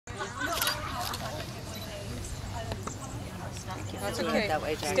That's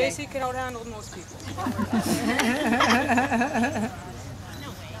okay. Stacy can outhandle most people.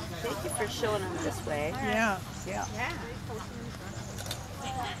 Thank you for showing them this way. Yeah.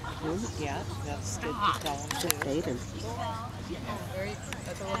 Yeah, that's good to tell them too.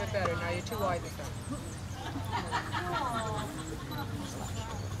 That's a little bit better. Now you're too wide in the front.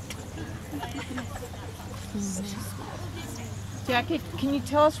 Jackie, can you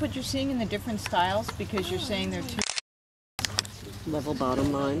tell us what you're seeing in the different styles? Because you're saying they're two. Level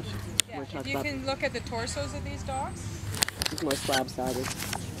bottom line. Yeah, if you can look at the torsos of these dogs. It's more slab-sided.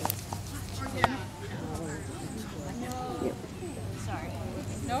 Yeah. Yep.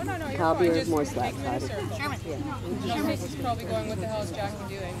 No, you're Cowboy fine. is Just more make them in a slab-sided. circle. Stacy's probably going, what the hell is Jackie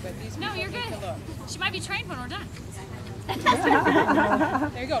doing? But these No, you're need good. to look. She might be trained when we're done.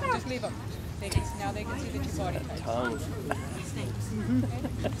 There you go. Just leave them. Now they can see the two body types. Okay.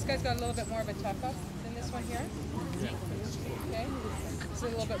 This guy's got a little bit more of a tuck up than this one here. Okay. This is a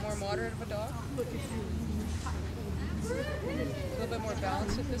little bit more moderate of a dog. A little bit more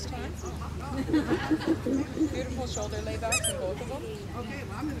balanced at this time. Beautiful shoulder laybacks in both of them.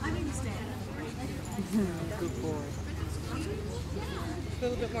 Good boy. A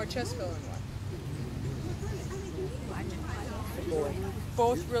little bit more chest fill in one.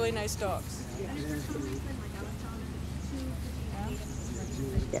 Both really nice dogs.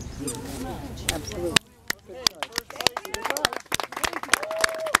 Yes. Absolutely.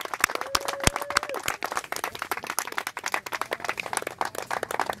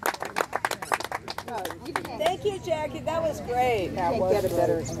 Thank you, Jackie. That was great. That was get a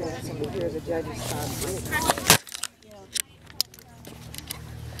better experience when we hear the judges talk.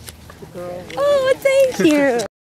 Oh, thank you.